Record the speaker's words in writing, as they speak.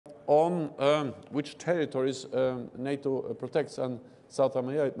on which territories NATO protects and Ceuta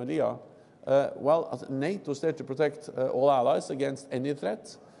y Melilla, well, NATO is there to protect all allies against any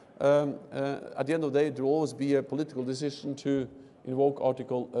threat. At the end of the day, there will always be a political decision to invoke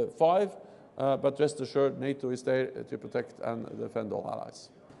Article 5, but rest assured, NATO is there to protect and defend all allies.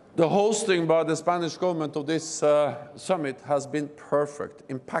 The hosting by the Spanish government of this summit has been perfect,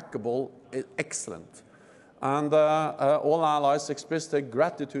 impeccable, excellent. And all allies expressed their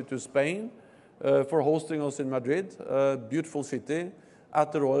gratitude to Spain for hosting us in Madrid, a beautiful city,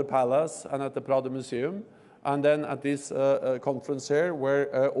 at the Royal Palace and at the Prado Museum, and then at this conference here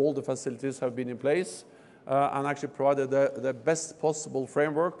where all the facilities have been in place and actually provided the best possible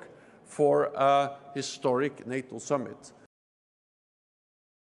framework for a historic NATO summit.